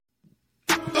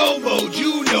go mode,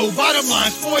 you know. Bottom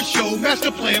line sports show,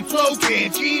 master plan flow,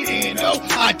 can't cheat and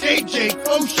I take Jake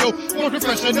show. More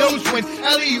professor knows when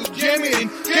alley-oop jamming and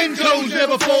 10 toes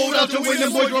never fold out to win. The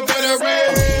boys were better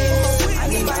red. I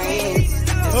need my hands.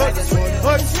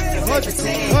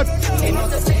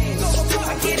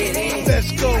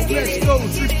 Let's go.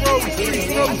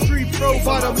 Street pro,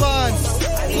 bottom line.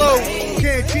 Flow,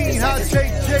 canteen, hot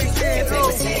take, Jake and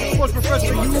O. Sports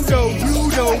professor, you know.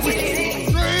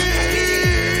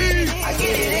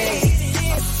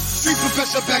 Street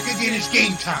professor back again, it's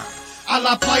game time. A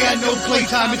la playa, no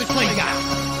playtime, it's play guy.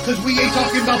 Cause we ain't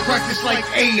talking about practice like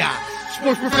AI.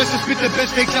 Sports professor spit the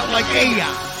best takes out like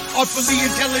AI. Artfully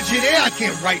intelligent, I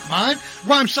can't write mine.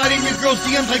 Rhyme citing your girl's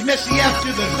DMs like Messi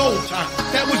after the goal time.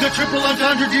 That was a triple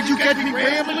entendre, did you catch me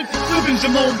rambling? Flipping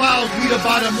Simone Biles, we the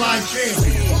bottom line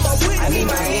champions. I need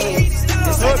my hands.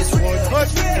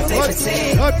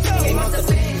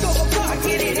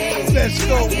 Let's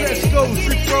go.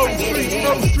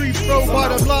 Street pro,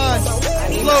 bottom line.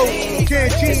 Flow,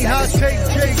 canteen, hot take,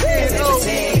 Jake and O.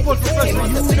 Sports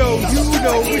professor, you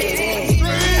know.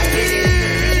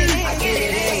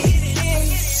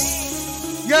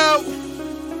 Yo,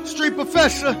 Street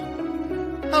Professor,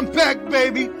 I'm back,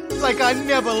 baby, like I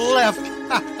never left.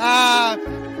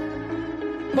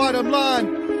 Bottom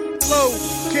line, flow,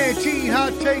 canteen,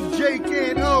 hot take, Jake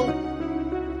and O.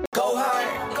 Go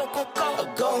hard,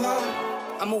 go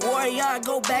home. I'm a warrior, I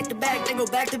go back to back, they go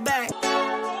back to back.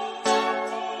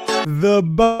 The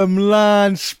Bottom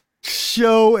Line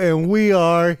Show, and we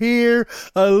are here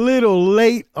a little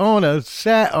late on a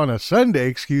Sunday,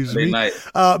 excuse me,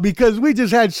 because we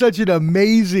just had such an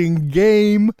amazing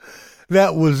game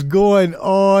that was going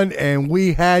on, and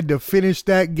we had to finish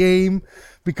that game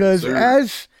because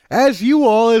as you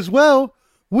all as well,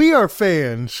 we are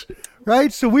fans,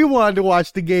 right? So we wanted to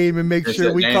watch the game and make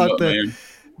sure we caught the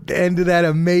end of that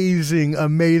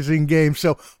amazing game.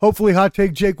 So hopefully Hot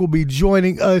Take Jake will be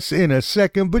joining us in a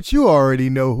second, but you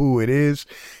already know who it is.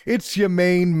 It's your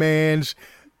main man's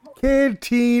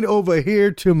canteen over here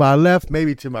to my left,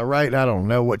 maybe to my right. I don't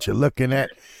know what you're looking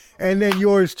at. And then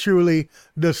yours truly,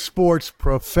 the sports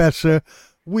professor.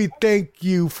 We thank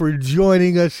you for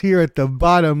joining us here at the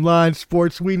Bottom Line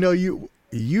Sports. We know you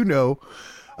know,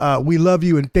 we love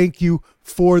you and thank you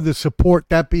for the support.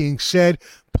 That being said,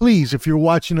 please, if you're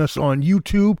watching us on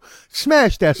YouTube,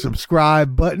 smash that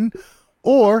subscribe button.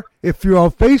 Or if you're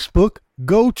on Facebook,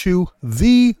 go to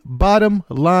The Bottom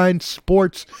Line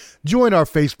Sports. Join our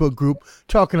Facebook group,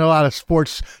 talking a lot of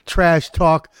sports trash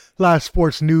talk, a lot of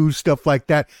sports news, stuff like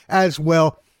that as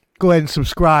well. Go ahead and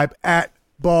subscribe at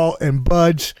Ball and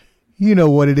Buds. You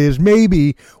know what it is.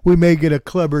 Maybe we may get a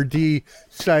Clubber D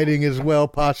sighting as well,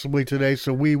 possibly today,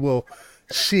 so we will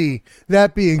see.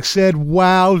 That being said,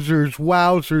 wowzers.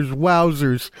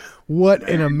 What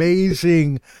an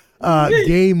amazing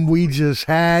game we just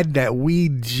had, that we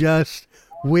just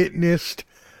witnessed.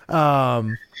 Oh,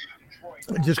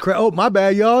 my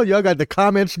bad, y'all. Y'all got the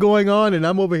comments going on, and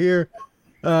I'm over here.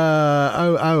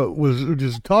 I was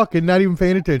just talking, not even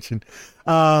paying attention.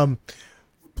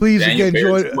 Please, Daniel again,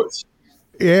 join.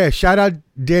 Yeah, shout out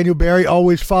Daniel Barry,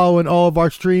 always following all of our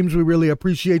streams. We really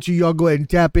appreciate you. Y'all go ahead and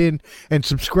tap in and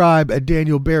subscribe at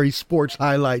Daniel Barry Sports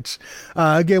Highlights.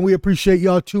 Again, we appreciate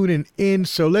y'all tuning in.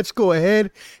 So let's go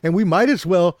ahead, and we might as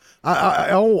well.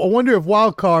 I wonder if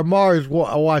Wildcard Mar is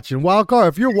watching. Wildcard,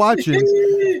 if you're watching,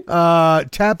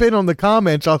 tap in on the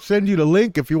comments. I'll send you the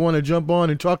link if you want to jump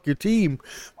on and talk your team.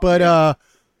 But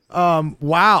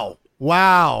wow.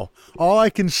 All I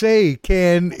can say,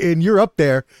 and you're up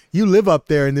there, you live up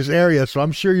there in this area, so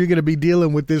I'm sure you're going to be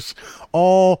dealing with this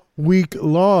all week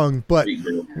long. But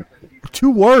two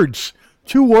words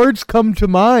come to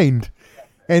mind,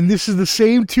 and this is the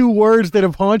same two words that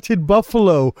have haunted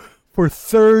Buffalo for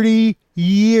 30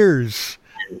 years.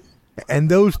 And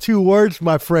those two words,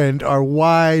 my friend, are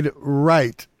wide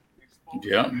right.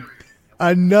 Yeah.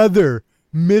 Another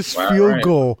missed field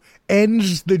goal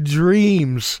ends the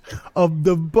dreams of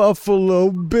the Buffalo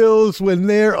Bills when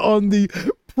they're on the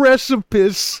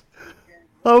precipice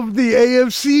of the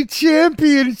AFC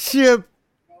Championship.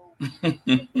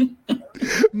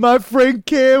 My friend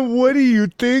Cam, what do you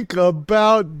think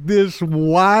about this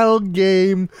wild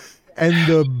game and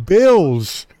the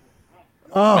Bills?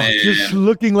 Oh, man, just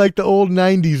looking like the old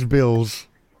 90s Bills.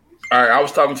 All right, I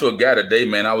was talking to a guy today,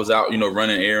 man. I was out,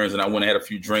 running errands, and I went and had a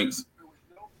few drinks.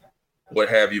 What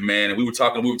have you, man? And we were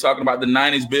talking about the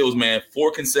 90s Bills, man.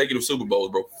 4 consecutive Super Bowls,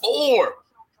 bro. 4.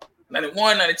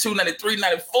 91, 92, 93,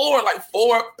 94. Like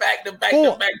 4 back to back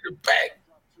to back to back.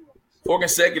 4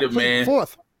 consecutive, man.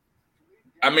 4th.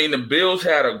 I mean, the Bills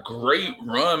had a great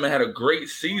run and had a great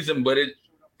season, but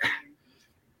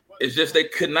it's just they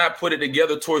could not put it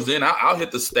together towards the end. I'll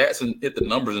hit the stats and hit the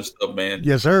numbers and stuff, man.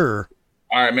 Yes, sir.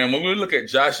 All right, man. When we look at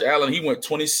Josh Allen, he went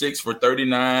 26 for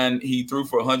 39. He threw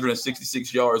for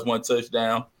 166 yards, 1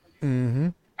 touchdown. Mm-hmm.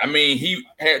 I mean, he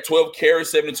had 12 carries,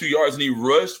 72 yards, and he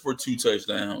rushed for 2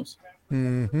 touchdowns.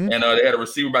 Mm-hmm. And they had a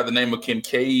receiver by the name of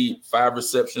Kincaid, 5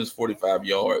 receptions, 45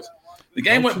 yards. The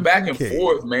game went back and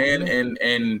forth, man.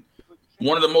 And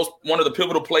one of the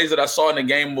pivotal plays that I saw in the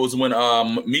game was when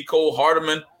Mecole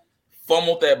Hardman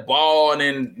fumbled that ball, and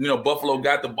then Buffalo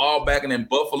got the ball back, and then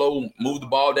Buffalo moved the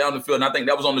ball down the field. And I think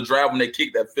that was on the drive when they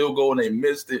kicked that field goal and they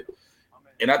missed it.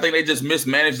 And I think they just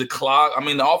mismanaged the clock. I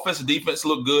mean, the offensive defense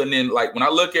looked good, and then when I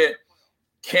look at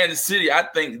Kansas City, I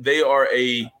think they are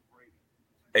a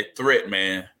threat,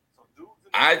 man.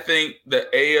 I think the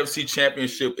AFC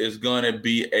Championship is going to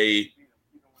be a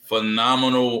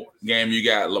phenomenal game. You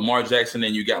got Lamar Jackson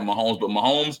and you got Mahomes, but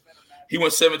Mahomes, he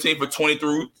went 17 for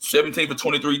 23,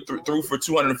 threw for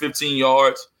 215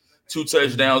 yards, 2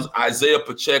 touchdowns. Isaiah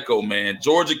Pacheco, man,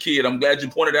 Georgia kid. I'm glad you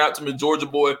pointed out to me, Georgia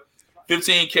boy.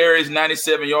 15 carries,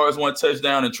 97 yards, 1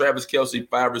 touchdown, and Travis Kelce,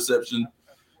 5 receptions,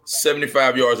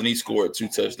 75 yards, and he scored 2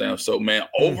 touchdowns. So, man,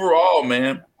 overall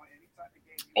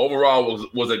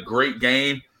was a great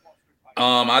game.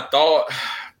 I thought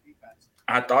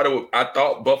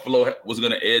Buffalo was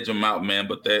going to edge them out, man,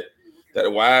 but that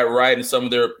wide right and some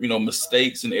of their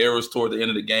mistakes and errors toward the end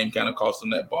of the game kind of cost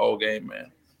them that ball game,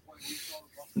 man.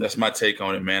 That's my take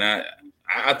on it, man.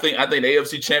 I think the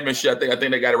AFC Championship. I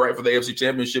think they got it right for the AFC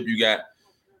Championship. You got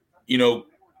a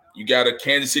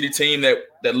Kansas City team that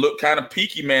looked kind of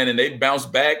peaky, man, and they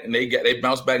bounced back and they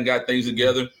bounced back and got things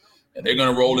together, and they're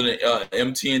gonna roll in the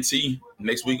MTNT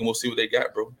next week, and we'll see what they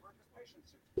got, bro.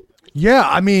 Yeah,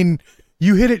 I mean,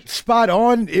 you hit it spot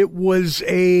on. It was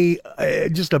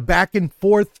just a back and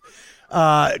forth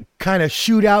kind of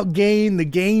shootout game. The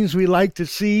games we like to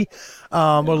see.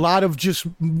 A lot of just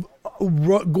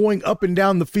going up and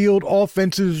down the field.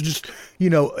 Offenses just,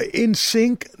 in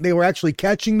sync. They were actually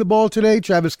catching the ball today.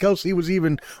 Travis Kelce was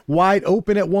even wide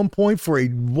open at one point for a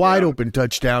wide open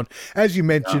touchdown. As you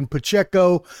mentioned,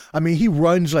 Pacheco, I mean, he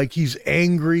runs like he's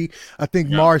angry. I think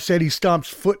Mar said he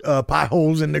stomps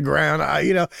potholes in the ground.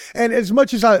 And as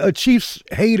much as a Chiefs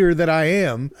hater that I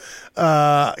am,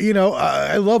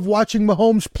 I love watching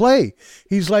Mahomes play.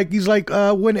 He's like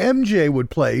when MJ would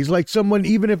play. He's like someone,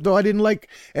 even though I didn't like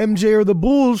MJ or the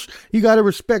Bulls, you got to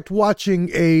respect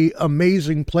watching a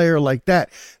amazing player like that.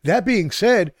 That being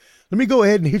said, let me go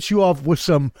ahead and hit you off with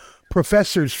some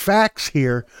professor's facts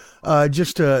here,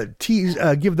 just to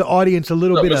give the audience a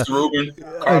little bit Mr. of Ruben,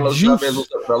 Carlos, juice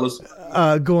what's up, fellas?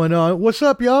 Going on. What's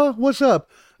up, y'all? What's up?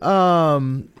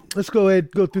 Let's go ahead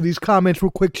and go through these comments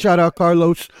real quick. Shout out,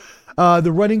 Carlos.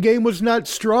 The running game was not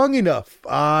strong enough.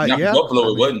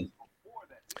 Buffalo, it wasn't.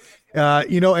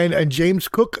 And James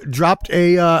Cook dropped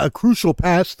a crucial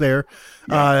pass there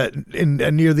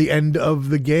near the end of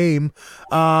the game.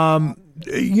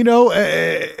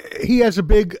 He has a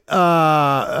big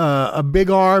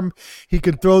arm. He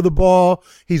can throw the ball.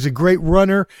 He's a great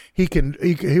runner. He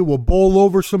will bowl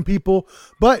over some people,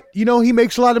 but he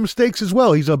makes a lot of mistakes as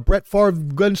well. He's a Brett Favre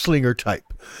gunslinger type.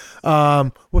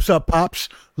 What's up, Pops?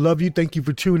 Love you. Thank you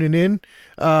for tuning in.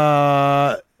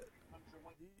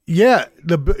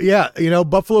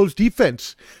 Buffalo's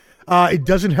defense, it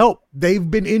doesn't help.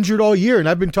 They've been injured all year, and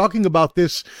I've been talking about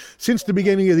this since the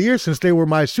beginning of the year, since they were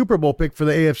my Super Bowl pick for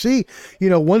the AFC.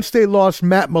 Once they lost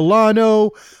Matt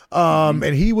Milano,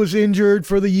 and he was injured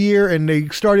for the year, and they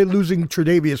started losing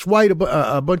Tre'Davious White,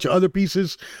 a bunch of other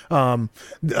pieces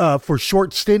for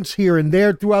short stints here and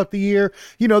there throughout the year.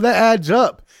 That adds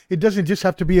up. It doesn't just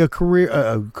have to be a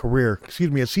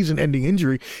season-ending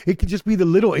injury. It could just be the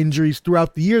little injuries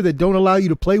throughout the year that don't allow you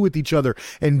to play with each other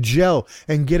and gel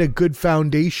and get a good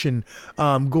foundation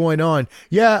going on.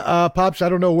 Pops, I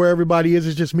don't know where everybody is.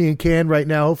 It's just me and Can right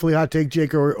now. Hopefully Hot Take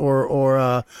Jake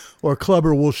or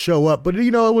Clubber will show up. But,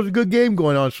 it was a good game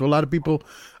going on, so a lot of people,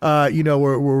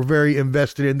 were very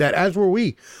invested in that, as were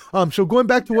we. So going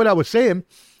back to what I was saying,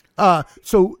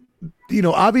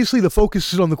 obviously the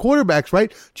focus is on the quarterbacks,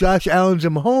 right? Josh Allen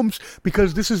and Mahomes,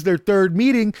 because this is their third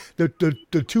meeting. The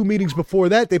 2 meetings before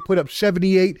that, they put up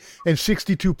 78 and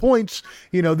 62 points.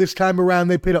 This time around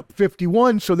they put up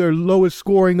 51, so their lowest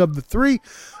scoring of the 3.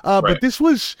 Right. But this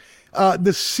was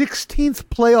the 16th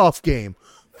playoff game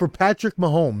for Patrick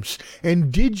Mahomes.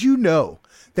 And did you know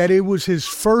that it was his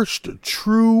first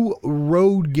true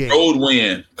road game? Road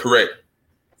win, correct.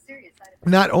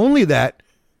 Not only that,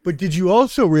 but did you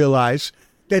also realize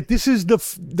that this is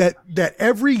that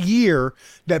every year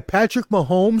that Patrick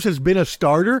Mahomes has been a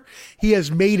starter, he has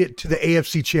made it to the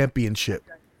AFC Championship?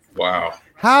 Wow.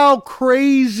 How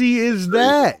crazy is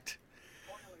that?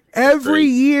 Every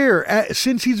year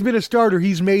since he's been a starter,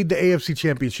 he's made the AFC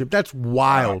Championship. That's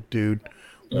wild, dude.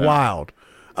 Yeah. Wild.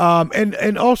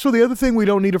 And also the other thing we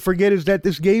don't need to forget is that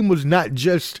this game was not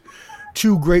just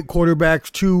two great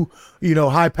quarterbacks, two,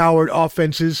 high-powered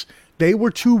offenses. They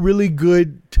were two really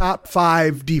good top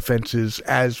 5 defenses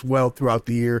as well throughout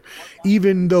the year,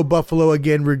 even though Buffalo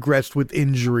again regressed with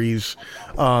injuries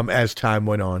as time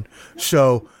went on.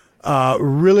 So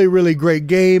really, really great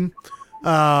game.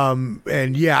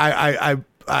 And yeah,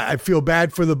 I feel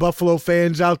bad for the Buffalo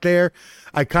fans out there.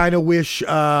 I kind of wish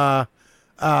I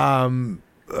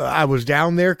was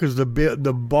down there because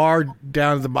the bar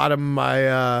down at the bottom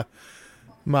of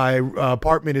my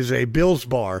apartment is a Bills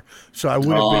bar, so I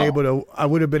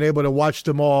would have been able to watch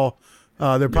them all.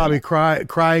 They're probably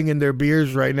crying in their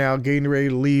beers right now, getting ready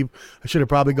to leave. I should have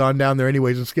probably gone down there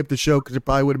anyways and skipped the show because it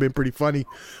probably would have been pretty funny.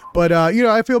 But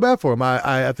I feel bad for them.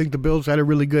 I think the Bills had a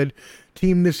really good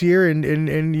team this year, and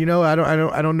I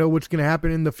don't know what's going to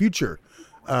happen in the future.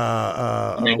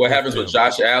 What happens with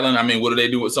Josh Allen? What do they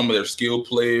do with some of their skilled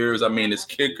players? His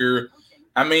kicker.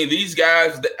 These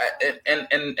guys,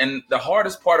 and the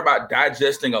hardest part about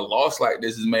digesting a loss like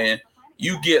this is, man,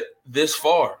 you get this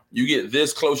far, you get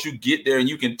this close, you get there, and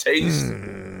you can taste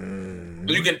the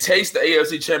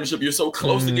AFC Championship. You're so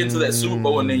close to getting to that Super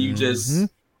Bowl, and then you just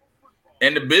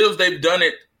and the Bills, they've done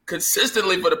it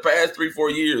consistently for the past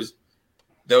 3-4 years.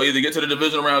 They'll either get to the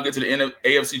division round, get to the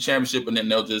AFC Championship, and then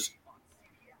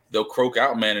they'll croak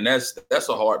out, man, and that's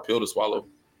a hard pill to swallow.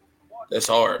 That's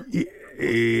hard.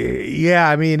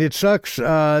 Yeah, it sucks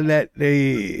that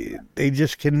they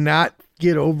just cannot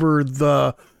get over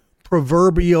the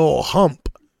proverbial hump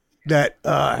that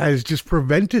has just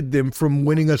prevented them from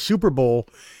winning a Super Bowl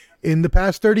in the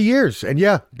past 30 years. And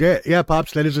yeah,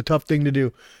 Pops, that is a tough thing to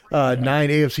do. 9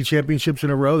 AFC championships in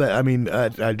a row. That's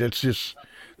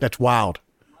wild.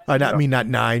 Not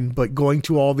 9, but going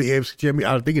to all the AFC champions.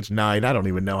 I don't think it's 9. I don't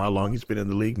even know how long he's been in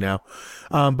the league now.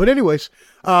 But anyways,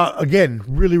 again,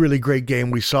 really, really great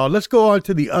game we saw. Let's go on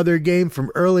to the other game from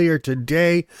earlier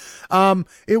today.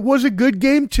 It was a good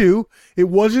game too. It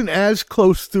wasn't as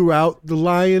close throughout. The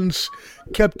Lions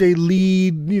kept a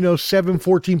lead,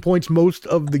 7-14 points most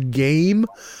of the game,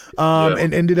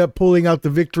 and ended up pulling out the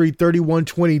victory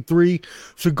 31-23.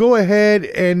 So go ahead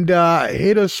and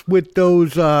hit us with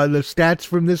those the stats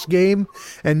from this game,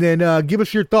 and then give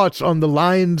us your thoughts on the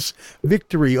Lions'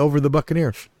 victory over the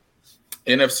Buccaneers.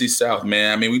 NFC South,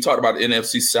 man. We talked about the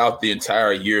NFC South the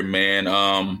entire year, man.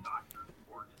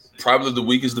 Probably the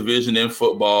weakest division in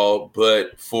football,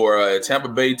 but for a Tampa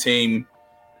Bay team,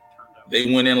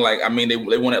 they went in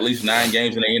they won at least 9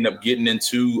 games, and they ended up getting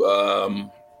into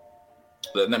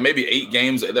maybe 8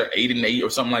 games. They're 8-8 or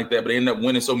something like that, but they ended up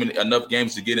winning enough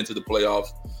games to get into the playoffs.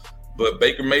 But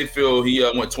Baker Mayfield, he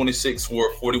went 26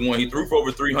 for 41. He threw for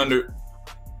over 300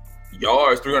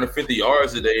 yards, 350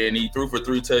 yards today, and he threw for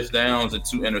 3 touchdowns and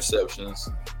 2 interceptions.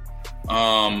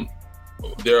 I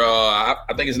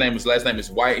think his last name is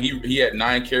White. He had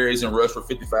 9 carries and rushed for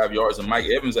 55 yards, and Mike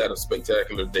Evans had a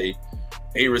spectacular day.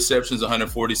 8 receptions,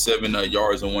 147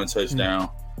 yards and 1 touchdown.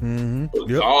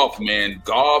 Mm-hmm. Yep.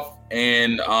 Goff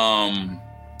and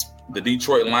the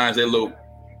Detroit Lions, they look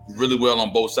really well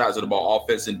on both sides of the ball,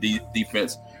 offense and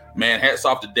defense. Man, hats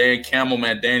off to Dan Campbell.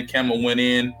 Man, Dan Campbell went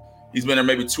in. He's been there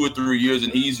maybe 2 or 3 years,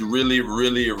 and he's really,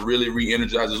 really, really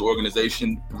re-energized his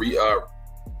organization,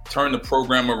 turned the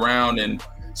program around. And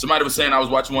somebody was saying, I was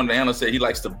watching one of the analysts say he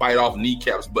likes to bite off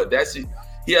kneecaps, but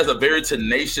he has a very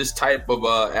tenacious type of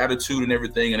attitude and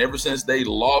everything. And ever since they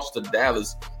lost to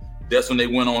Dallas, that's when they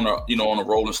went on a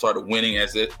roll and started winning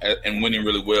and winning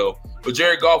really well. But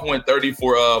Jared Goff went 30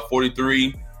 for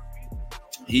 43.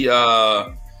 He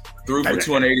threw for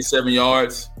 287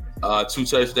 yards. 2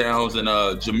 touchdowns, and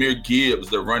Jahmyr Gibbs,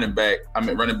 the running back,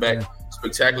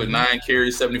 spectacular, 9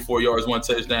 carries, 74 yards, 1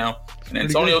 touchdown. And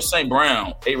Antonio St.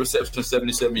 Brown, 8 receptions,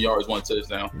 77 yards, 1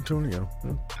 touchdown. Antonio.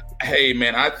 Hey,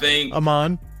 man, I think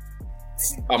Amon,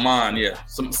 yeah.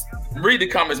 Read the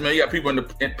comments, man. You got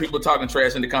people talking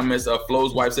trash in the comments.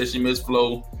 Flo's wife says she missed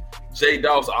Flo. Jay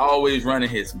Dobbs always running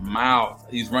his mouth.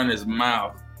 He's running his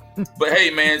mouth. But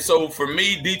hey, man, so for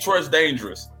me, Detroit's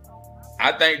dangerous.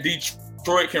 I think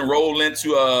Detroit can roll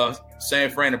into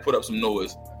San Fran and put up some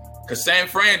noise, because San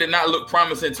Fran did not look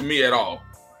promising to me at all.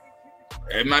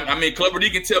 Clubber D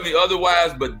can tell me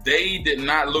otherwise, but they did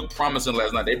not look promising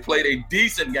last night. They played a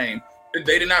decent game.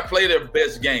 They did not play their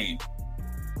best game.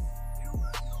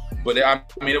 But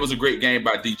it was a great game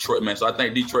by Detroit, man. So I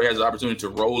think Detroit has the opportunity to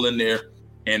roll in there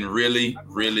and really,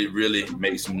 really, really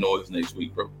make some noise next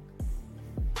week, bro.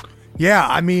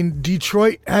 Yeah,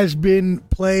 Detroit has been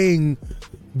playing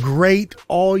great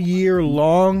all year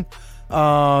long.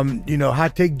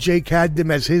 Hot Take Jake had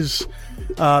them as his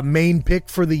main pick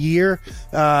for the year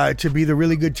to be the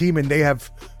really good team, and they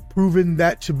have proven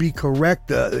that to be correct.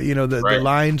 The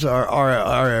Lions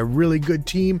are a really good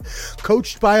team,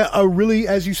 coached by a really,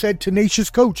 as you said, tenacious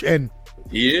coach, and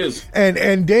he is.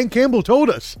 And Dan Campbell told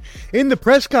us in the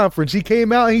press conference. He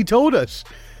came out and he told us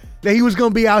that he was going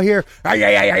to be out here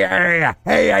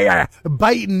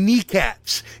biting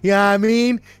kneecaps. You know what I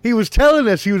mean? He was telling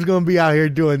us he was going to be out here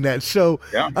doing that. So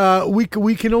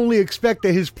we can only expect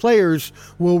that his players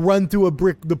will run through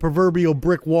the proverbial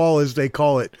brick wall, as they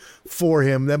call it, for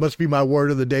him. That must be my word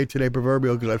of the day today,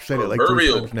 proverbial, because I've said it like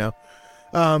 3 times now.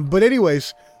 But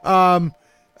anyways,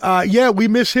 we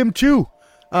miss him too,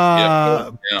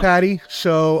 Patty.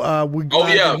 So we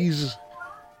he's out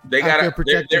there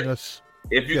protecting us.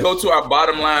 If you go to our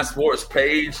Bottom Line Sports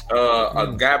page,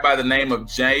 a guy by the name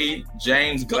of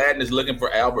James Gladden is looking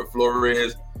for Albert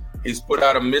Flores. He's put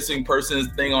out a missing persons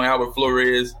thing on Albert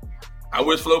Flores. I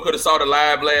wish Flo could have saw the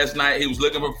live last night. He was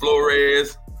looking for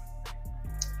Flores.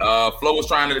 Flo was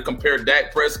trying to compare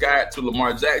Dak Prescott to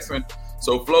Lamar Jackson.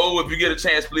 So, Flo, if you get a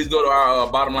chance, please go to our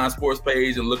Bottom Line Sports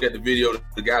page and look at the video.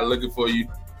 The guy looking for you.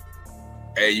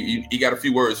 Hey, he got a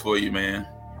few words for you, man.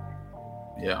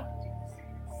 Yeah.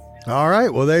 All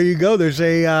right. Well, there you go. There's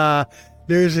an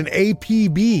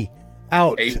APB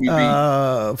out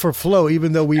for Flo,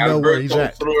 even though we know where he's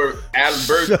at.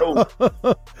 Alberto.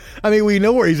 I mean, we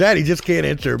know where he's at. He just can't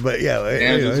enter. But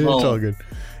it's all good.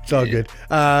 It's all good.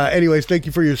 Anyways, thank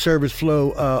you for your service,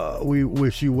 Flo. We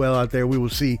wish you well out there. We will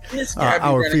see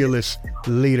our fearless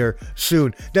leader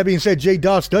soon. That being said, Jay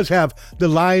Doss does have the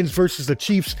Lions versus the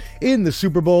Chiefs in the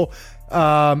Super Bowl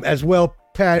as well.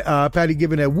 Patty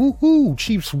giving a woohoo.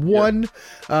 Chiefs won.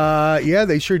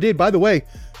 They sure did. By the way,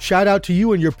 shout out to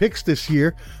you and your picks this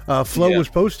year. Flo was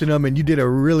posting them, and you did a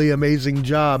really amazing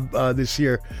job this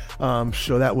year.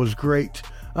 So that was great.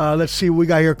 Let's see what we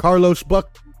got here. Carlos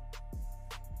Buck.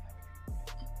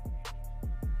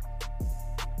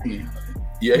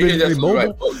 Yeah, he is right.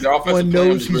 One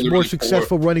knows he's more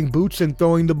successful running boots and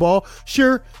throwing the ball.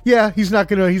 Sure, he's not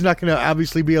gonna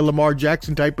obviously be a Lamar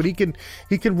Jackson type, but he can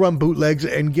run bootlegs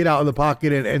and get out of the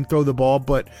pocket and throw the ball.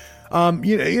 But I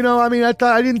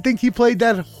didn't think he played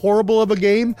that horrible of a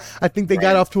game. I think they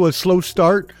got off to a slow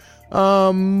start. But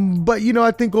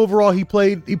I think overall he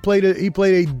played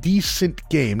a decent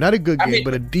game, not a good game,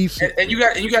 but a decent. And you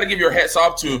got to give your hats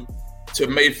off to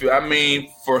Mayfield. I mean,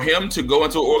 for him to go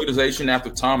into an organization after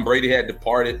Tom Brady had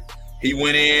departed, he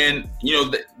went in,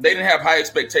 they didn't have high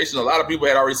expectations. A lot of people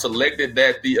had already selected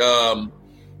that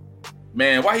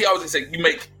why he always say,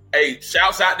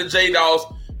 shouts out to J Doss.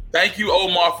 Thank you,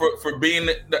 Omar, for being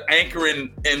the anchor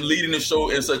and leading the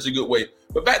show in such a good way.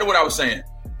 But back to what I was saying,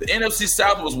 the NFC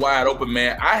South was wide open,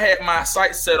 man. I had my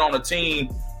sights set on a team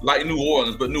like New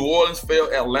Orleans, but New Orleans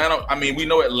failed Atlanta. I mean, we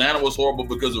know Atlanta was horrible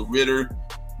because of Ritter.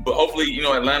 But hopefully,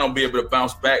 Atlanta will be able to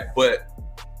bounce back. But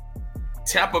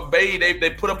Tampa Bay,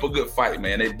 they put up a good fight,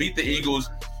 man. They beat the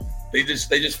Eagles. They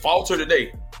just faltered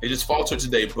today.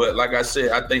 But like I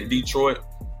said, I think Detroit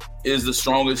is the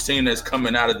strongest team that's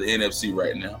coming out of the NFC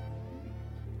right now.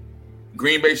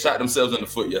 Green Bay shot themselves in the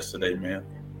foot yesterday, man.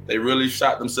 They really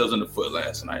shot themselves in the foot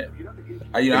last night.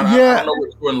 I don't know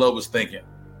what Jordan Love was thinking.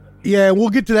 Yeah, we'll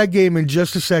get to that game in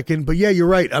just a second. But, you're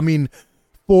right. I mean,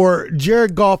 for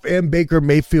Jared Goff and Baker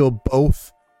Mayfield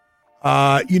both,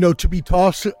 to be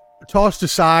tossed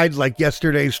aside like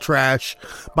yesterday's trash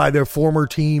by their former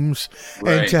teams,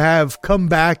 and to have come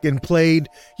back and played,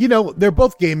 they're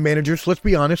both game managers. Let's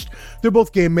be honest. They're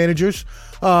both game managers.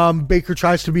 Baker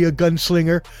tries to be a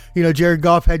gunslinger. Jared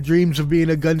Goff had dreams of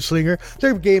being a gunslinger.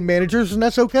 They're game managers, and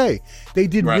that's okay. They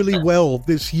did really well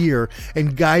this year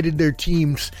and guided their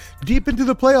teams deep into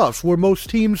the playoffs, where most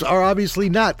teams are obviously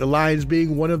not, the Lions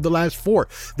being one of the last 4.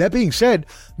 That being said,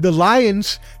 the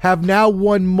Lions have now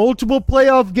won multiple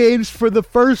playoff games for the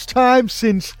first time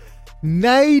since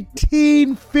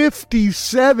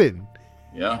 1957.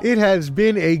 Yeah. It has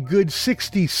been a good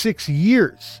 66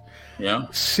 years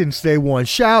since they won.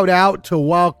 Shout out to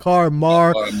Wildcard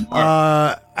Mar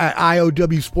at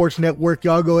IOW Sports Network.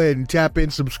 Y'all go ahead and tap in,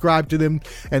 subscribe to them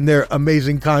and their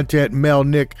amazing content. Mel,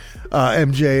 Nick,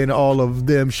 MJ, and all of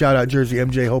them. Shout out Jersey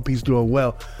MJ. Hope he's doing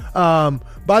well.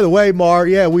 By the way, Mar,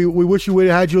 we wish you would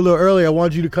have had you a little earlier. I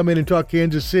wanted you to come in and talk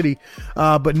Kansas City.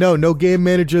 But no game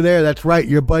manager there. That's right.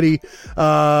 Your buddy,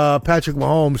 Patrick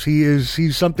Mahomes.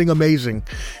 He's something amazing.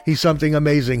 He's something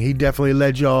amazing. He definitely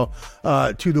led y'all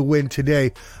to the win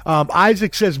today.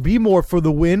 Isaac says, be more for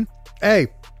the win. Hey,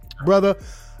 brother,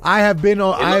 I have been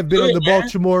on the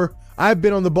Baltimore I've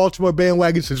been on the Baltimore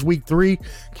bandwagon since week 3.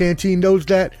 Canteen knows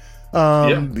that.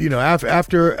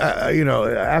 After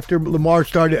Lamar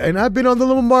started, and I've been on the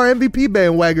Lamar MVP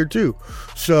bandwagon too.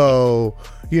 So,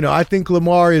 I think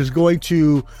Lamar is going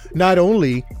to not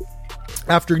only,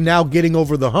 after now getting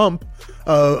over the hump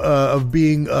of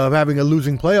having a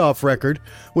losing playoff record,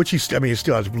 which he still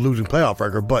has a losing playoff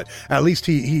record, but at least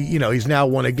he's now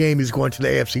won a game. He's going to the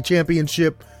AFC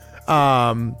Championship.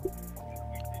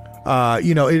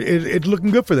 It's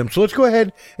looking good for them. So let's go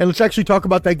ahead and let's actually talk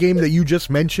about that game that you just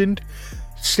mentioned.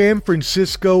 San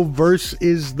Francisco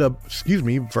versus the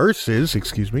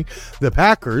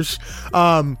Packers.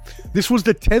 This was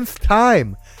the 10th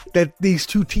time that these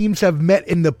two teams have met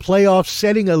in the playoffs,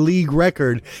 setting a league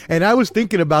record. And I was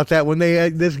thinking about that when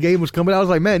this game was coming out. I was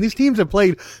like, man, these teams have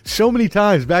played so many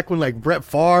times back when like Brett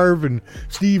Favre and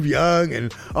Steve Young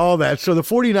and all that. So the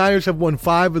 49ers have won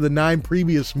 5 of the 9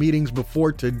 previous meetings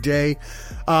before today.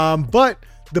 But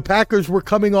the Packers were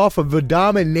coming off of a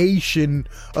domination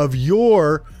of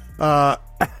your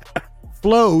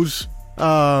Flo's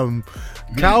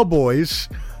Cowboys.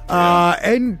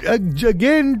 And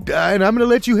again, and I'm going to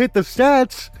let you hit the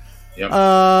stats,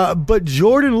 but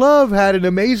Jordan Love had an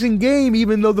amazing game,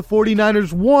 even though the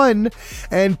 49ers won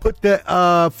and put the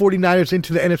 49ers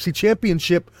into the NFC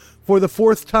Championship for the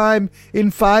 4th time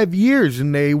in 5 years,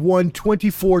 and they won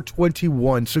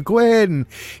 24-21. So go ahead and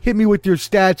hit me with your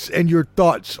stats and your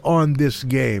thoughts on this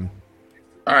game.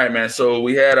 All right, man. So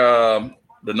we had the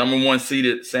number 1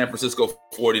 seeded San Francisco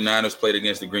 49ers played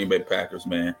against the Green Bay Packers,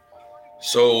 man.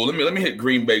 So let me hit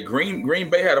Green Bay. Green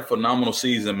Bay had a phenomenal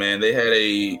season, man. They had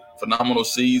a phenomenal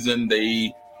season.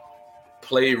 They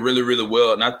played really, really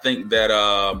well. And I think that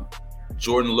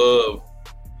Jordan Love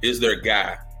is their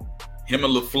guy. Him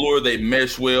and LaFleur, they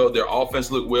mesh well. Their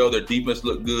offense looked well. Their defense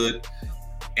looked good.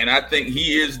 And I think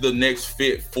he is the next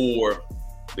fit for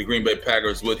the Green Bay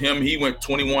Packers. With him, he went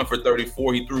 21 for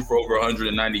 34. He threw for over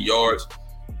 190 yards.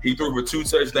 He threw for 2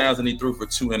 touchdowns, and he threw for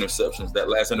 2 interceptions. That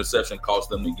last interception cost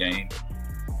them the game.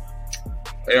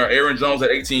 Aaron Jones had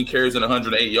 18 carries and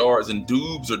 108 yards. And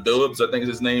Dubs, I think is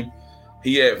his name,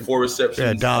 he had 4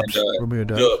 receptions Dubs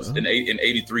and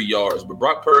 83 yards. But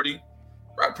Brock Purdy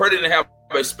didn't have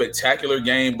a spectacular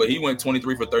game, but he went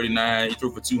 23 for 39. He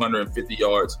threw for 250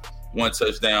 yards, 1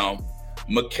 touchdown.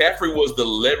 McCaffrey was the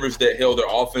leverage that held their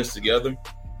offense together.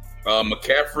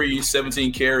 McCaffrey,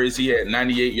 17 carries. He had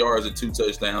 98 yards and 2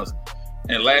 touchdowns.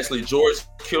 And lastly, George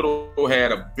Kittle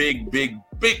had a big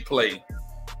play.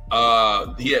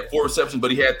 He had 4 receptions,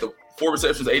 but he had the 4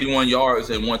 receptions, 81 yards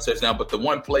and 1 touchdown. But the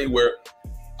one play where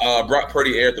Brock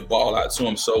Purdy aired the ball out to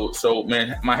him. So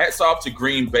man, my hat's off to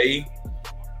Green Bay.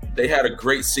 They had a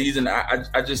great season.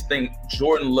 I just think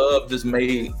Jordan Love just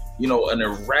made, an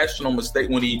irrational mistake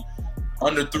when he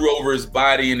underthrew over his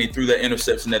body and he threw that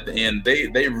interception at the end.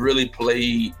 They really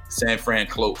played San Fran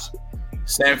close.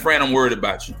 San Fran, I'm worried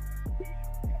about you.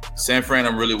 San Fran,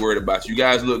 I'm really worried about you. You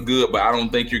guys look good, but I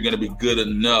don't think you're going to be good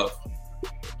enough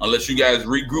unless you guys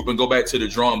regroup and go back to the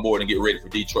drawing board and get ready for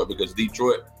Detroit, because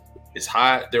Detroit is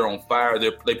hot. They're on fire.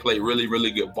 They play really, really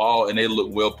good ball, and they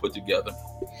look well put together.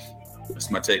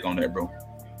 That's my take on that, bro.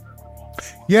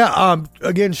 Yeah.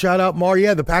 Again, shout out Mar.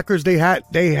 Yeah, the Packers, they had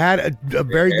a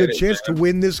very good chance to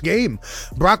win this game.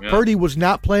 Brock Purdy was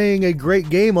not playing a great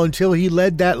game until he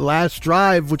led that last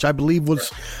drive, which I believe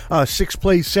was 6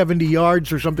 plays, 70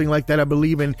 yards or something like that, I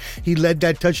believe. And he led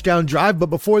that touchdown drive. But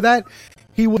before that,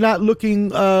 he was not looking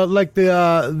like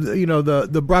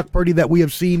the Brock Purdy that we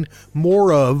have seen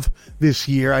more of this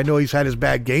year. I know he's had his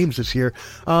bad games this year.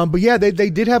 But yeah, they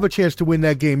did have a chance to win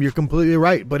that game. You're completely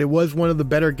right. But it was one of the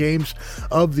better games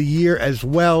of the year as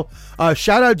well.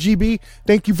 Shout out GB.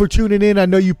 Thank you for tuning in. I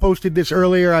know you posted this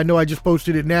earlier. I know I just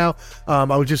posted it now. I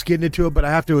was just getting into it, but I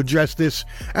have to address this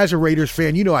as a Raiders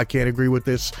fan. I can't agree with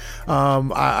this.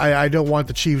 I don't want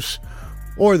the Chiefs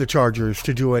or the Chargers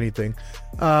to do anything.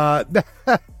 You know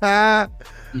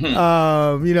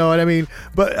what I mean?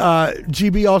 But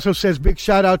GB also says, big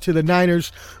shout out to the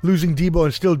Niners losing Debo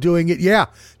and still doing it. Yeah,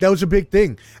 that was a big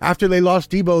thing. After they lost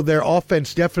Debo, their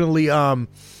offense definitely,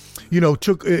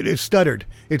 it stuttered.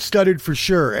 It stuttered for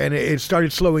sure, and it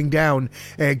started slowing down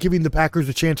and giving the Packers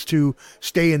a chance to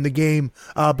stay in the game.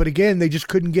 But again, they just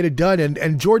couldn't get it done.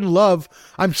 And Jordan Love,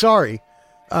 I'm sorry.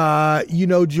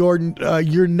 Jordan,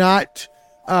 you're not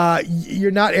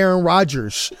Aaron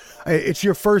Rodgers. It's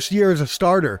your first year as a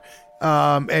starter.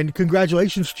 And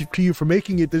congratulations to you for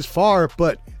making it this far.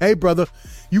 But hey, brother,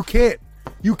 you can't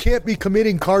be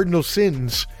committing cardinal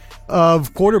sins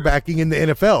of quarterbacking in the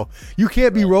NFL. You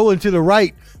can't be rolling to the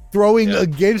right, throwing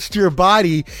against your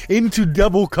body into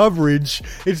double coverage.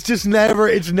 It's just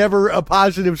never a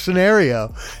positive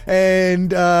scenario.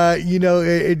 And,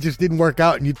 it just didn't work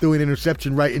out, and you threw an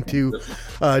interception right into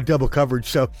double coverage.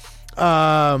 So,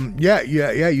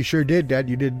 you sure did, Dad.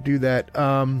 You did do that.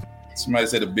 Somebody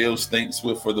said the Bills stink.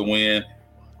 Swift for the win.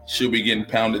 She'll be getting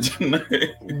pounded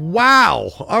tonight.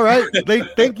 Wow. All right.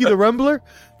 Thank you, the Rumbler.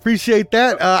 Appreciate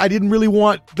that. I didn't really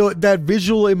want that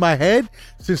visual in my head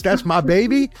since that's my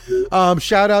baby.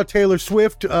 Shout out Taylor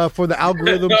Swift for the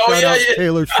algorithm.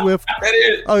 Taylor Swift. That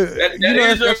is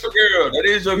your girl. That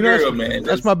is your girl, man.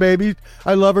 That's my baby.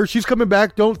 I love her. She's coming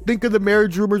back. Don't think of the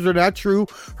marriage rumors are not true.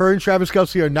 Her and Travis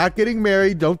Kelce are not getting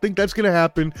married. Don't think that's going to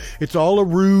happen. It's all a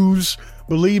ruse.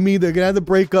 Believe me, they're going to have the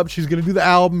breakup. She's going to do the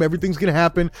album. Everything's going to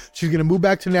happen. She's going to move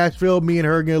back to Nashville. Me and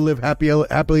her are going to live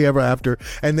happily ever after.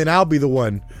 And then I'll be the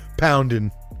one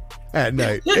pounding at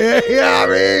night. Hey.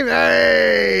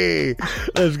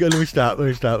 Let's go. Let me stop.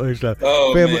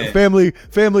 Oh,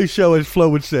 family show, as Flo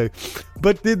would say.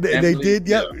 But they did.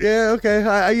 Yeah, okay.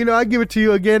 I give it to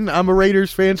you again. I'm a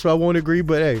Raiders fan, so I won't agree.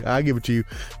 But, hey, I give it to you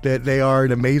that they are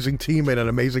an amazing team and an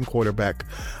amazing quarterback.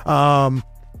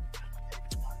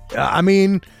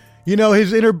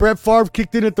 His inner Brett Favre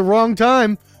kicked in at the wrong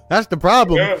time. That's the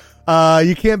problem. Yeah.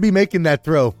 You can't be making that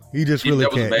throw. You just really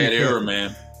can't. That was a bad error,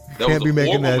 man. That was a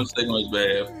horrible mistake on his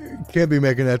bad. Can't be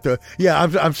making that throw. Yeah,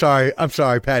 I'm sorry,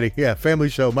 Patty. Yeah, family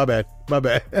show. My bad.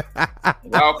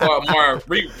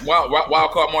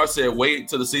 Wildcard Mar said, wait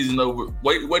till the season over.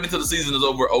 Wait until the season is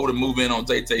over. To move in on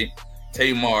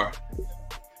Tamar.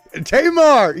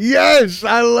 Tamar, yes,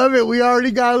 I love it. We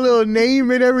already got a little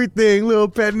name and everything, little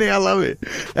pet name. I love it.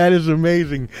 That is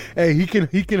amazing. Hey, he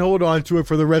can hold on to it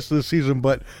for the rest of the season,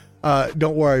 but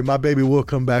don't worry, my baby will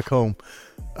come back home.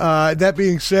 That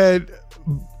being said,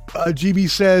 GB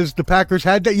says the Packers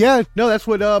had that. Yeah, no, that's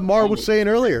what Mar was saying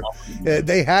earlier.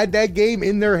 They had that game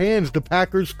in their hands. The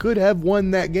Packers could have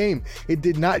won that game. It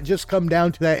did not just come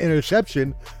down to that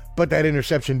interception, but that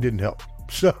interception didn't help.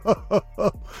 So,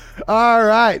 all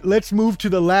right, let's move to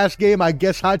the last game. I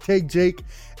guess Hot Take Jake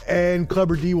and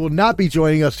Clubber D will not be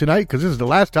joining us tonight because this is the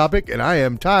last topic, and I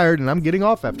am tired, and I'm getting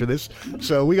off after this.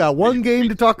 So we got one game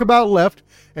to talk about left,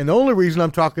 and the only reason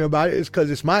I'm talking about it is because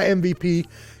it's my MVP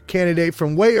candidate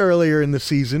from way earlier in the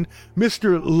season,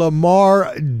 Mr.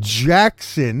 Lamar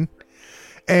Jackson.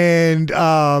 And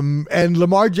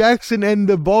Lamar Jackson and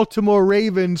the Baltimore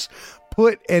Ravens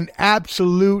put an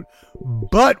absolute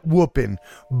butt whooping,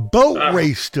 boat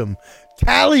raced them,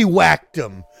 tally-whacked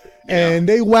them, and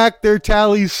they whacked their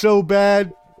tallies so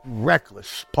bad,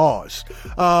 reckless, pause,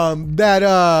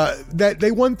 that they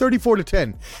won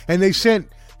 34-10, and they sent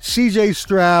CJ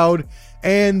Stroud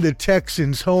and the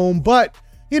Texans home. But,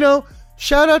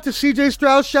 shout out to CJ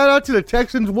Stroud, shout out to the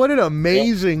Texans. What an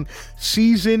amazing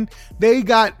season. They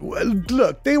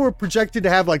were projected to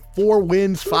have like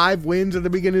 5 wins at the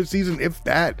beginning of the season, if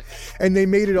that, and they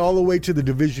made it all the way to the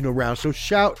divisional round. So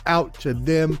shout out to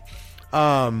them.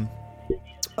 You're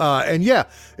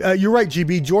right,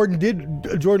 GB.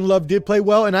 Jordan Love did play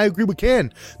well, and I agree with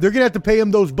Ken. They're going to have to pay him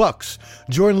those bucks.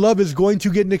 Jordan Love is going to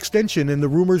get an extension, and the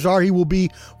rumors are he will be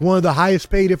one of the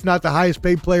highest paid, if not the highest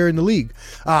paid player in the league.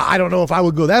 I don't know if I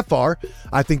would go that far.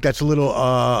 I think that's a little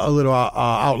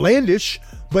outlandish,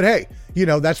 but hey,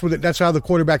 that's how the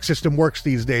quarterback system works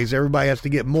these days. Everybody has to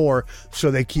get more,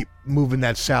 so they keep moving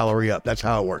that salary up. That's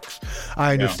how it works.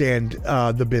 I understand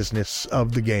the business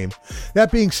of the game.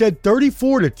 That being said,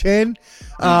 34-10,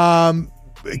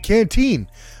 Canteen.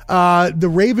 The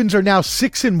Ravens are now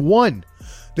 6-1.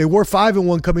 They were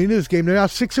 5-1 coming into this game. They're now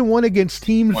 6-1 against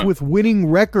teams with winning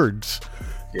records.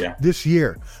 This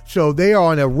year. So they are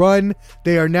on a run.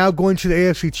 They are now going to the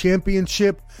AFC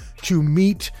Championship to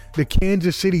meet the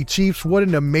Kansas City Chiefs. What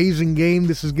an amazing game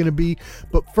this is going to be.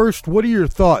 But first, what are your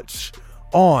thoughts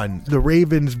on the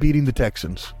Ravens beating the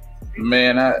Texans?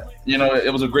 Man,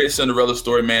 it was a great Cinderella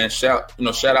story, man. Shout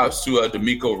outs to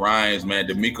DeMeco Ryans, man.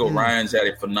 DeMeco Ryans had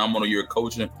a phenomenal year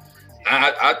coaching.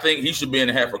 I think he should be in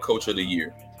the hat for Coach of the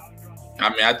Year.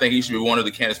 I think he should be one of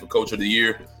the candidates for Coach of the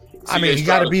Year. He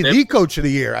got to be the Coach of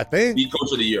the Year, I think. The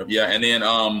Coach of the Year, yeah. And then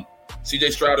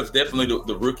CJ Stroud is definitely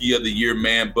the Rookie of the Year,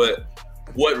 man. But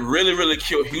what really, really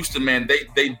killed Houston, man,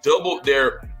 they doubled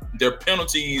their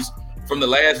penalties from the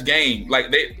last game.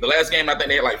 Like the last game, I think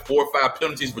they had like 4 or 5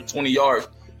 penalties for 20 yards.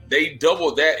 They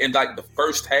doubled that in like the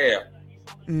first half.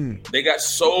 They got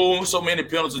so many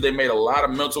penalties. They made a lot of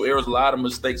mental errors, a lot of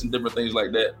mistakes, and different things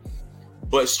like that.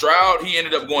 But Stroud, he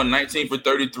ended up going 19 for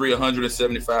 33,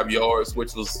 175 yards,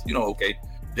 which was, okay.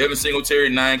 Devin Singletary,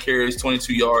 9 carries,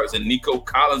 22 yards. And Nico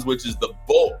Collins, which is the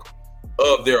bulk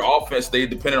of their offense. They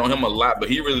depended on him a lot, but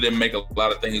he really didn't make a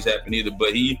lot of things happen either.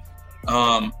 But he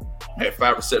had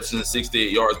 5 receptions and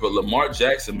 68 yards. But Lamar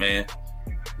Jackson went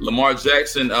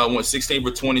 16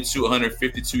 for 22,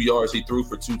 152 yards. He threw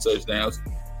for 2 touchdowns.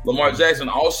 Lamar Jackson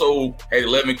also had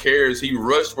 11 carries. He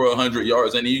rushed for 100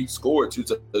 yards, and he scored 2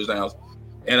 touchdowns.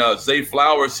 And Zay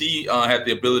Flowers, he had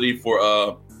the ability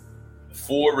for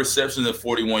 4 receptions and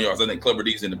 41 yards. I think Clever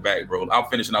D's in the back, bro. I'll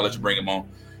finish and I'll let you bring him on.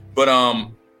 But,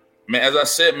 man, as I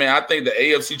said, man, I think the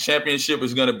AFC Championship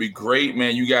is going to be great,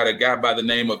 man. You got a guy by the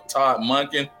name of Todd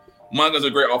Monken. Monken's a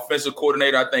great offensive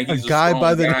coordinator. I think he's a guy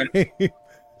by the name.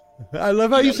 I love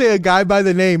how you say a guy by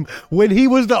the name when he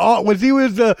was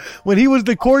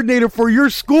the coordinator for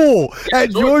your school at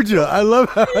Georgia. I love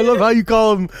how you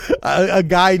call him a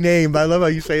guy name. I love how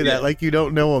you say that like you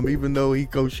don't know him, even though he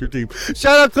coached your team.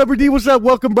 Shout out Clever D. What's up?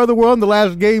 Welcome, brother. We're on the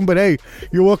last game, but hey,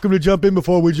 you're welcome to jump in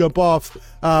before we jump off.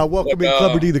 Welcome in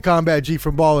Clever D, the Combat G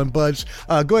from Ball and Buds.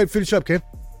 Go ahead, finish up, Ken.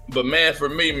 But man, for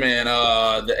me, man,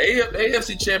 the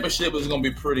AFC Championship is going to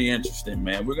be pretty interesting,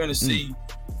 man. We're going to see.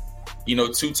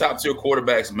 2 top-tier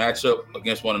quarterbacks match up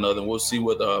against one another, and we'll see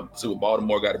what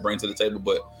Baltimore got to bring to the table.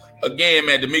 But again,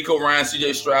 man, DeMeco Ryan,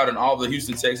 C.J. Stroud, and all the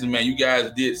Houston Texans, man, you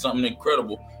guys did something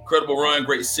incredible. Incredible run,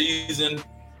 great season,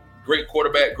 great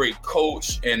quarterback, great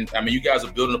coach, and I mean, you guys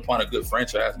are building upon a good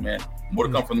franchise, man. More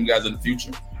to come from you guys in the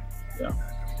future.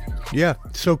 Yeah.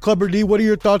 So, Clubber D, what are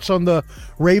your thoughts on the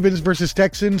Ravens versus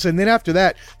Texans? And then after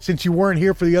that, since you weren't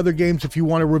here for the other games, if you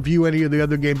want to review any of the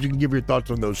other games, you can give your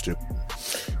thoughts on those two.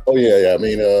 Oh, yeah. I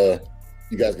mean,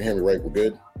 you guys can hear me right? We're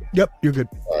good? Yep, you're good.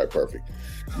 All right, perfect.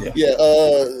 Yeah,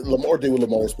 Lamar did what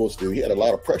Lamar was supposed to do. He had a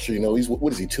lot of pressure. He's,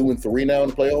 what is he, 2-3 now in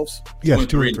the playoffs? Yes,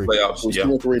 2-3 in the playoffs. So he's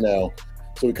 2-3 now.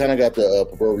 So he kind of got the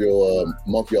proverbial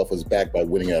monkey off his back by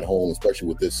winning at home, especially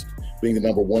with this being the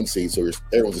number 1 seed. So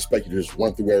everyone's expected to just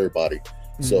run through everybody.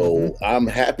 Mm-hmm. So I'm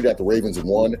happy that the Ravens have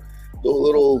won.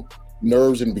 Little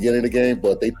nerves in the beginning of the game,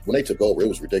 but when they took over, it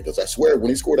was ridiculous. I swear, when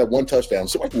he scored that 1 touchdown,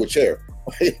 someone threw a chair.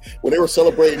 When they were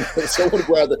celebrating, someone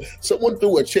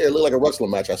threw a chair. It looked like a wrestling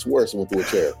match. I swear, someone threw a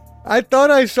chair. I thought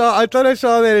I saw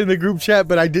that in the group chat,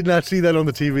 but I did not see that on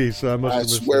the TV. So I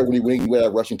swear, when he went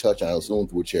that rushing touchdown, someone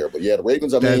threw a chair. But yeah, the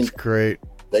Ravens. That's great.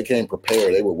 They came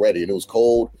prepared. They were ready, and it was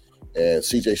cold. And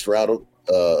C.J. Stroud,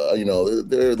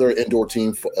 they're an indoor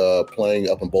team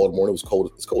playing up in Baltimore. It was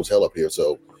cold. It's cold as hell up here.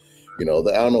 So, I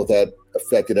don't know if that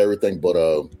affected everything, but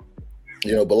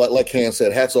but like Han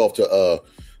said, hats off to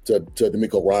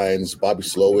DeMeco Ryans, Bobby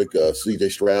Slowick, C.J.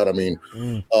 Stroud. I mean,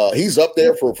 he's up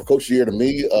there for Coach of the Year to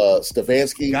me.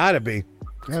 Stefanski. Gotta be.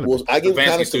 Well, I give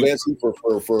kind of Stefanski for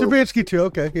Stefanski too.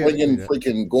 Okay, yeah,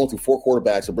 freaking going through 4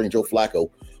 quarterbacks and bring Joe Flacco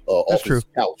off his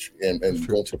couch and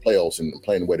going to the playoffs and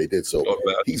playing the way they did. So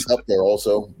he's up there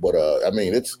also. But I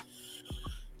mean, it's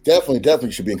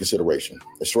definitely should be in consideration.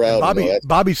 Stroud,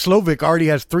 Bobby Slowick already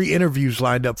has 3 interviews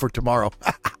lined up for tomorrow.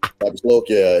 Bobby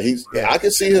Slowick, I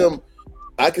can see him.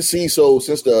 So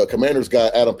since the Commanders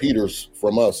got Adam Peters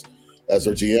from us as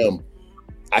their GM,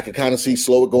 I could kind of see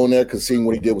Slowick going there because seeing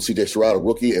what he did with C.J. Stroud, a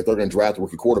rookie, if they're going to draft a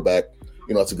rookie quarterback,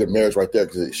 it's a good marriage right there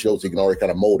because it shows he can already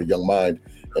kind of mold a young mind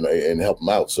and help him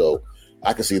out. So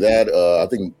I can see that. I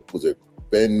think was it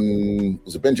Ben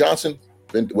Johnson?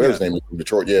 His name is from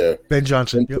Detroit? Yeah, Ben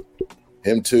Johnson. Yep.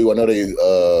 Him too. I know they,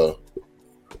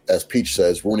 as Peach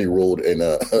says, Rooney ruled and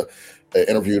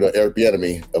interviewed Eric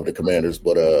Bieniemy of the Commanders,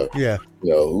 but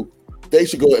they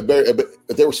should go.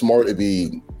 If they were smart, it'd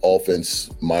be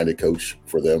offense-minded coach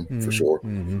for them for sure.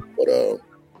 Mm-hmm. But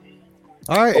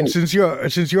all right, and since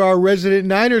you're our resident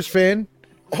Niners fan,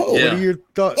 what are your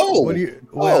thoughts?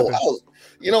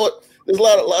 You know what? There's a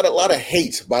lot of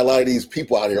hate by a lot of these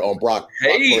people out here on Brock.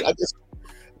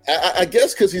 I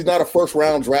guess because he's not a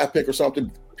first-round draft pick or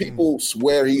something. People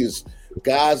swear he is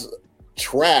guys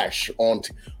trash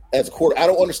as a quarter. I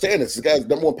don't understand this. This guy's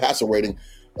number 1 passer rating.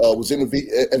 Was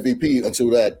MVP until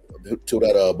that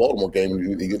Baltimore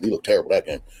game. He looked terrible that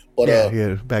game. But what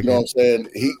I'm saying?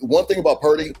 One thing about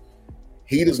Purdy,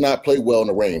 he does not play well in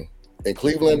the rain. In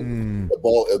Cleveland, the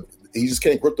ball he just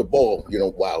can't grip the ball.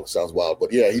 Wow, it sounds wild,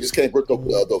 but yeah, he just can't grip the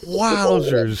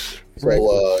wowzers. So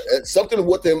it's something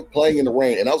with them playing in the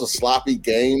rain, and that was a sloppy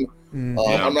game.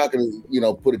 I'm not going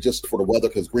to put it just for the weather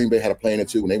because Green Bay had a play in it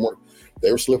too, and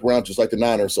they were slipping around just like the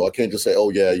Niners. So I can't just say,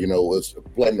 it's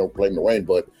blame the rain.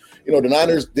 But the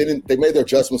Niners they made their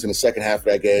adjustments in the second half of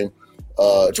that game.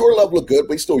 Jordan Love looked good,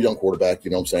 but he's still a young quarterback.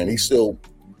 You know what I'm saying? He's still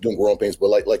doing growing pains. But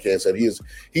like Ken said, he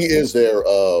is their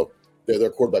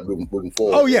quarterback moving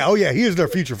forward. Oh yeah, he is their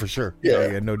future for sure.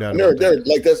 Yeah, no doubt. They're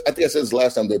like this. I think I said this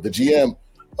last time. The GM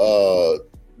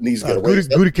needs to get a raise.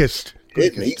 Gutekunst.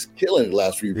 He's killing it the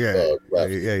last few. Yeah,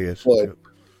 he is. But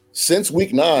since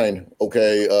week 9,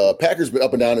 Packers been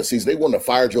up and down this season. They wanted to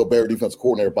fire Joe Barry, defensive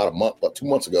coordinator, about 2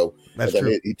 months ago. That's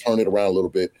true. He turned it around a little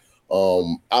bit.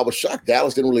 I was shocked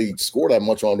Dallas didn't really score that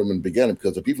much on them in the beginning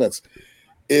because the defense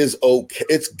is okay.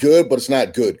 It's good, but it's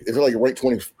not good. It's like ranked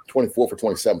 24 for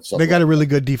 27. They got a really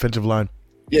good defensive line.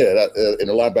 Yeah, and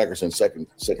the linebackers in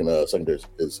secondary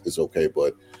is okay.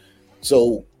 But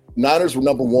so Niners were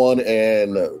number 1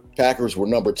 and Packers were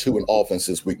number 2 in offense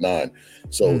since week 9.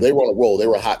 So they were on a roll. They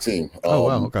were a hot team.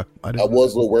 Wow, okay. I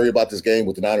was a little worried about this game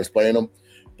with the Niners playing them.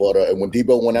 But when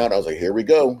Debo went out, I was like, here we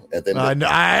go. And then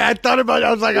I thought about it.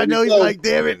 I was like, I know he's like,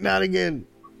 damn it, not again.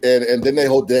 And then they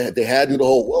had to do the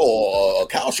whole,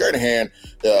 Kyle Shanahan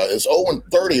is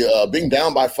 0-30, being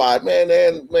down by 5.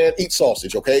 Man, eat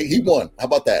sausage, okay? He won. How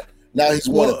about that? Now he's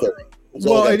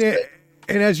 1-30.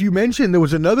 And as you mentioned, there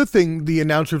was another thing the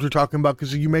announcers were talking about,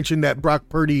 because you mentioned that Brock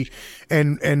Purdy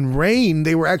and rain,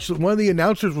 they were actually, one of the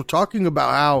announcers were talking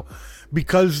about how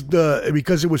because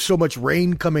it was so much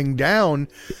rain coming down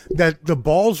that the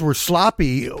balls were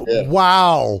sloppy. Yeah.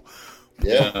 Wow.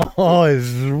 Yeah. Oh,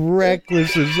 as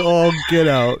reckless as all get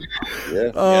out.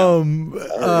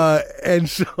 Yeah. And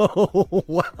so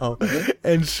wow.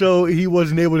 And so he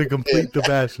wasn't able to complete the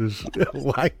passes.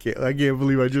 I can't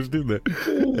believe I just did that.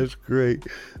 That's great.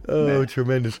 Oh,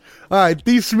 tremendous. All right,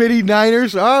 these Smitty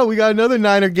Niners. Oh, we got another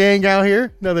Niner gang out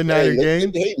here. Another Niner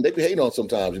gang. They be hating on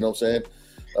sometimes, you know what I'm saying?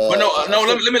 But no,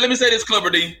 let me say this, Clubber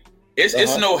D. It's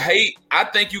no hate. I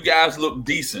think you guys look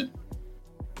decent.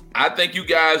 I think you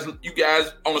guys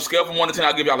on a scale from 1 to 10,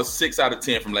 I'll give y'all a 6 out of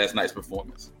 10 from last night's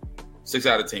performance. 6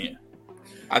 out of 10.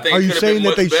 I think. Are you saying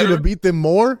that they should have beat them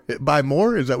by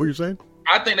more? Is that what you're saying?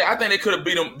 I think they could have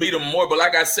beat them more. But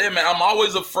like I said, man, I'm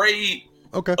always afraid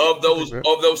of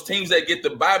those teams that get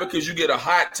the bye, because you get a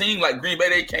hot team like Green Bay.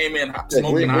 They came in hot,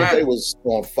 smoking hot. Green Bay was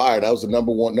on fire. That was the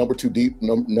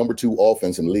number 2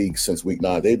 offense in the league since week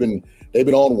 9. They've been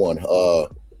on one.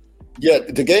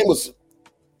 The game was.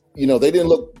 They didn't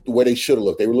look the way they should have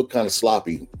looked. They looked kind of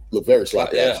sloppy, looked very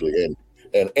sloppy, actually.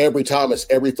 And every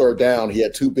third down, he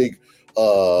had 2 big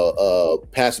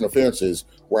pass interferences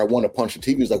where I wanted to punch the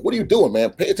TV. He was like, what are you doing, man?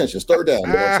 Pay attention. It's third down. You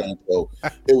know what I'm saying? So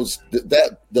it was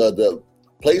the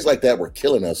plays like that were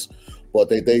killing us.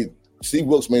 But Steve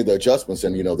Wilkes made the adjustments,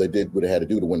 and, they did what they had to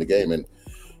do to win the game. And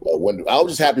when I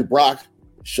was just happy Brock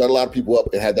shut a lot of people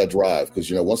up and had that drive,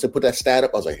 because, once they put that stat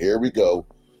up, I was like, here we go.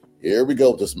 Here we go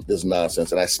with this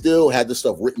nonsense. And I still had this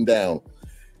stuff written down.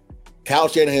 Kyle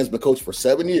Shanahan's been coached for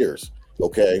 7 years,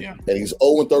 okay? Yeah. And he's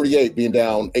 0-38, being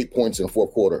down 8 points in the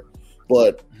fourth quarter.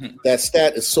 But that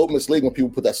stat is so misleading when people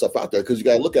put that stuff out there, because you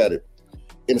got to look at it.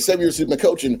 In the 7 years he's been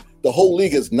coaching, the whole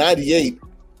league is 98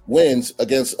 wins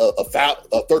against over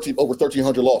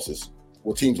 1,300 losses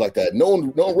with teams like that. No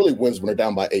one really wins when they're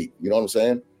down by 8. You know what I'm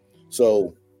saying?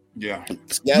 So... Yeah.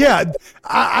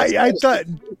 I thought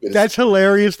that's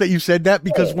hilarious that you said that,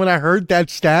 because when I heard that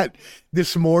stat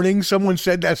this morning, someone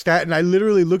said that stat, and I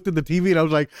literally looked at the TV and I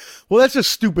was like, well, that's a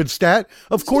stupid stat.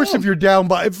 Of course, if you're down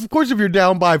by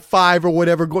 5 or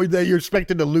whatever, that you're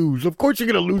expected to lose. Of course, you're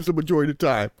going to lose the majority of the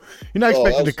time. You're not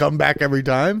expected to come back every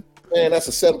time. Man, that's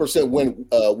a 7%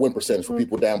 win percentage for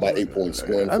people down by 8 points.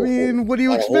 I mean, what do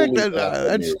you expect?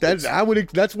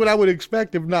 That's what I would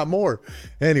expect, if not more.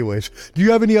 Anyways, do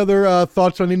you have any other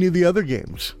thoughts on any of the other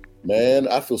games? Man,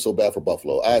 I feel so bad for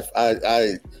Buffalo.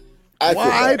 I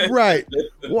wide right.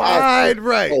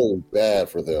 So bad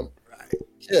for them.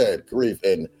 Good grief.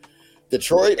 And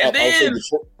Detroit. And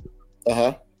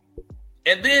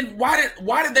And then why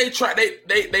did they try?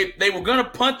 They were gonna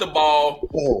punt the ball,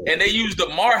 and they used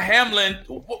Damar Hamlin.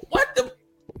 What the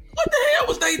hell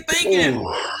was they thinking?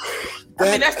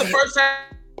 That's the first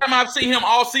time I've seen him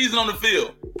all season on the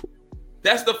field.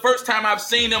 That's the first time I've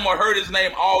seen him or heard his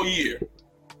name all year.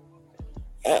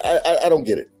 I don't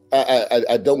get it.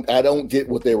 I don't get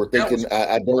what they were thinking.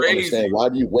 I don't understand. Why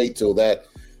do you wait till that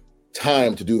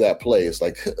time to do that play? It's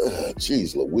like,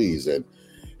 geez, Louise.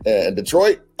 And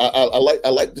Detroit, I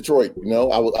like Detroit.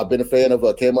 I've been a fan of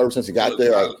Cam ever since he got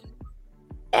there.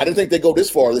 I didn't think they'd go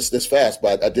this far, this fast,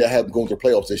 but I did have them going to the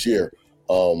playoffs this year.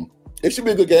 It should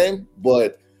be a good game,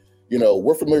 but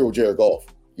we're familiar with Jared Goff.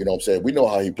 You know what I'm saying? We know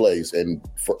how he plays, and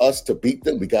for us to beat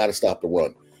them, we got to stop the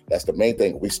run. That's the main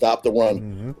thing. We stop the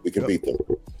run, we can beat them.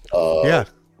 Yeah.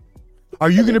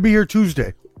 Are you going to be here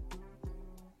Tuesday?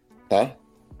 Huh?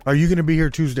 Are you going to be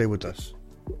here Tuesday with us?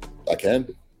 I can.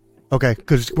 Okay,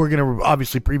 because we're going to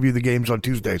obviously preview the games on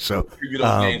Tuesday. So preview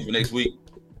those games for next week.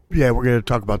 Yeah, we're going to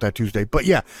talk about that Tuesday. But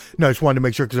yeah, no, I just wanted to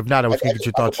make sure, because if not, I was going to get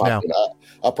your thoughts now.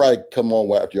 I'll probably come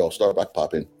on after y'all start. I can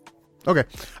pop in. Okay,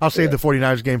 I'll save the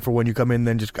 49ers game for when you come in.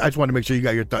 Then I just want to make sure you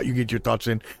got you get your thoughts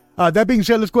in. That being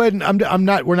said, let's go ahead and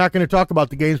we're not going to talk about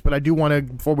the games, but I do want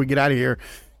to, before we get out of here,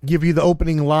 give you the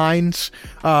opening lines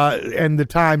and the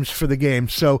times for the game.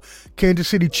 So Kansas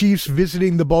City Chiefs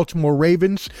visiting the Baltimore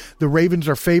Ravens. The Ravens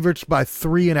are favorites by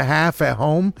 3.5 at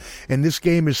home, and this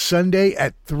game is Sunday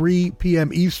at 3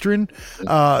 p.m. Eastern.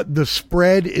 The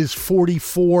spread is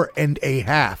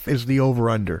 44.5 is the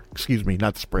over-under. Excuse me,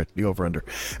 not the spread, the over-under.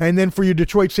 And then for your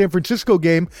Detroit-San Francisco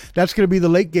game, that's going to be the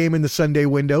late game in the Sunday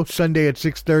window, Sunday at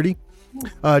 6:30.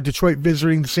 Detroit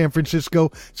visiting San Francisco.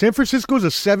 San Francisco is a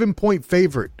 7-point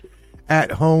favorite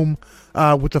at home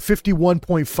with a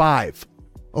 51.5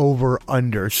 over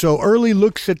under. So early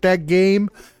looks at that game.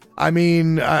 I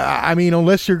mean,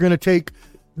 unless you're going to take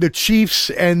the Chiefs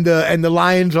and the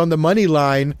Lions on the money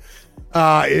line,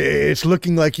 it's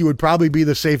looking like you would probably be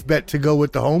the safe bet to go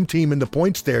with the home team and the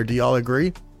points there. Do y'all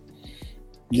agree?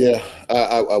 Yeah,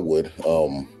 I would.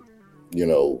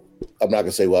 I'm not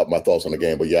gonna say my thoughts on the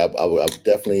game, but yeah, I would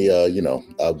definitely, I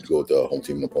would go with the home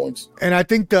team and the points. And I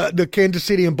think the Kansas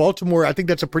City and Baltimore, I think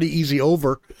that's a pretty easy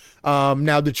over.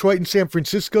 Now Detroit and San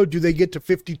Francisco, do they get to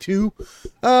 52?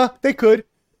 They could.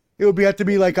 It would have to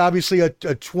be like obviously a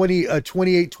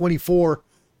 28-24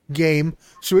 game,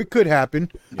 so it could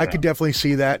happen. Yeah. I could definitely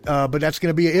see that, but that's going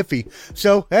to be iffy.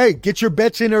 So hey, get your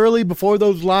bets in early before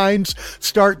those lines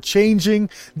start changing.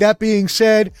 That being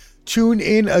said, tune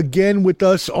in again with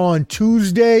us on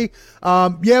Tuesday.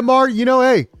 Mar,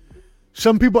 hey,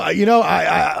 some people, I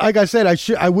like I said,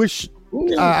 I wish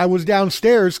I was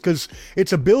downstairs because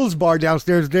it's a Bills bar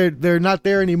downstairs. They're not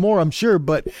there anymore, I'm sure.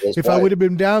 But if I would have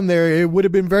been down there, it would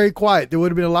have been very quiet. There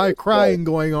would have been a lot of crying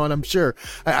going on, I'm sure.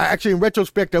 Actually, in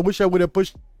retrospect, I wish I would have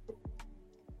pushed.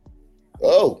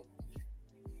 Oh,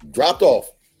 dropped off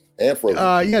and frozen.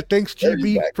 Thanks,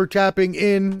 GB, for tapping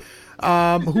in.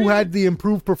 Who had the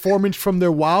improved performance from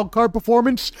their wild card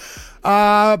performance?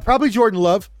 Probably Jordan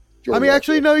Love.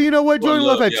 No, you know what? Jordan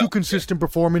Love had two consistent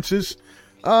performances.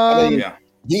 He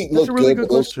looked a really good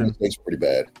question. It's pretty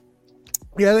bad.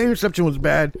 Yeah, the interception was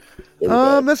bad.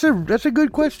 That's a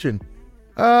good question.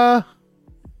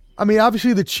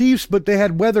 Obviously the Chiefs, but they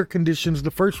had weather conditions the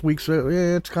first week, so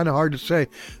yeah, it's kind of hard to say.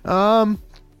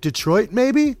 Detroit,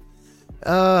 maybe.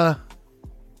 Yeah,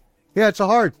 that's a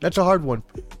hard one,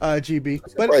 GB.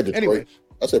 But anyways,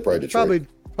 I say probably Detroit.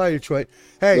 Probably Detroit.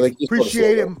 Hey,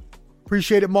 appreciate it.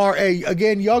 Appreciate it, Mar. Hey,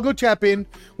 again, y'all go tap in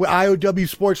with IOW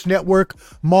Sports Network.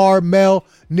 Mar, Mel,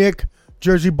 Nick,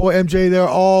 Jersey Boy, MJ, they're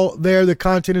all there. The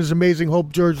content is amazing.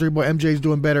 Hope Jersey Boy MJ is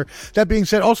doing better. That being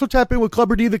said, also tap in with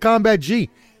Clubber D, the Combat G.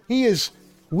 He is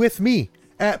with me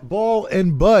at Ball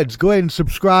and Buds. Go ahead and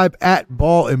subscribe at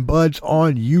Ball and Buds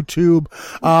on YouTube.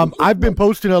 I've been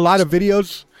posting a lot of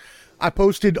videos. I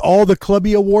posted all the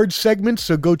Clubby Awards segments,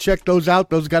 so go check those out.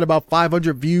 Those got about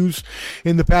 500 views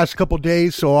in the past couple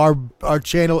days, so our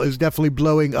channel is definitely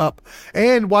blowing up.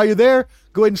 And while you're there,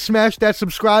 go ahead and smash that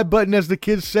subscribe button, as the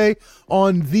kids say,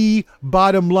 on The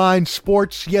Bottom Line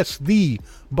Sports. Yes, The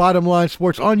Bottom Line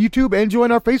Sports on YouTube, and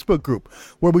join our Facebook group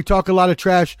where we talk a lot of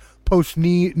trash, post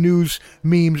news,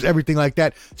 memes, everything like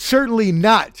that. Certainly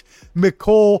not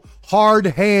McCole Hard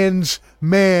Hands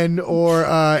Man or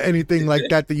anything like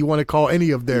that you want to call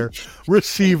any of their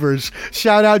receivers.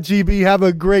 Shout out, GB. Have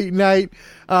a great night.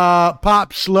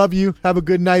 Pops, love you. Have a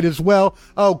good night as well.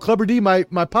 Oh, Clubber D, my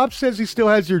Pops says he still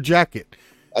has your jacket.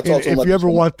 If you ever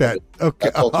want that.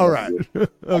 Okay. All right.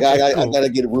 Okay, I got to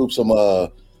get Rube some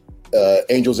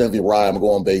Angels Envy Rye. I'm going to go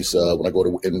on base when I go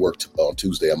to work on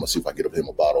Tuesday. I'm going to see if I can get him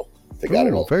a bottle. They got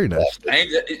it on. Very nice.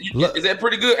 Is that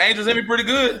pretty good? Angels Envy pretty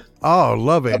good? Oh,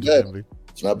 love Angels Envy.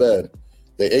 It's not bad.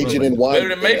 They age it in wine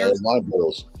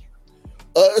barrels.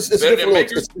 It's different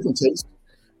taste.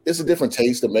 It's a different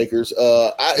taste of Makers.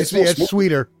 It's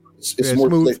sweeter. It's more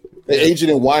smooth. They age it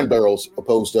in wine barrels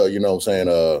opposed to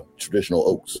traditional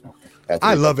oaks.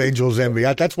 I love Angels Envy.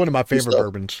 That's one of my favorite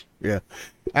bourbons. Yeah.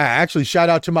 Actually, shout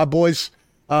out to my boys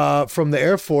from the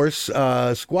Air Force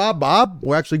Squad Bob.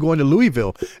 We're actually going to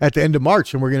Louisville at the end of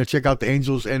March, and we're going to check out the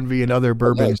Angels Envy and other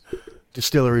bourbon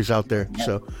distilleries out there.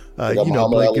 So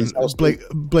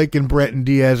Blake and Brett and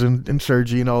Diaz and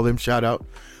Sergi and all them, shout out.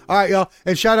 All right, y'all,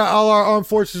 and shout out all our armed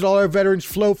forces, all our veterans,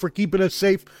 Flo, for keeping us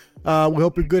safe. We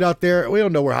hope you're good out there. We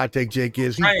don't know where Hot Take Jake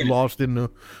is. He's lost in the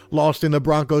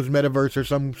Broncos metaverse or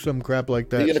some crap like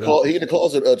that. He in the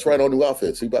closet trying on new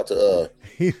outfits. He about to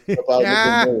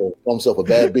call himself a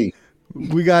bad B.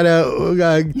 We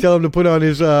gotta tell him to put on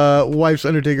his wife's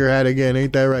Undertaker hat again.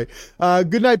 Ain't that right?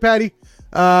 Good night, Patty.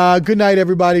 Good night,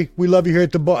 everybody. We love you here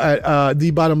at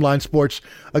the Bottom Line Sports.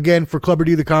 Again, for Clubber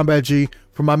D, the Combat G,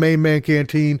 for my main man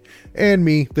Canteen, and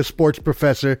me, the Sports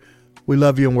Professor. We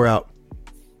love you, and we're out.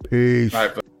 Peace.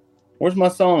 Where's my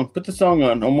song? Put the song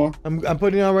on, Omar. I'm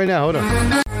putting it on right now. Hold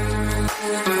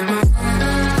on.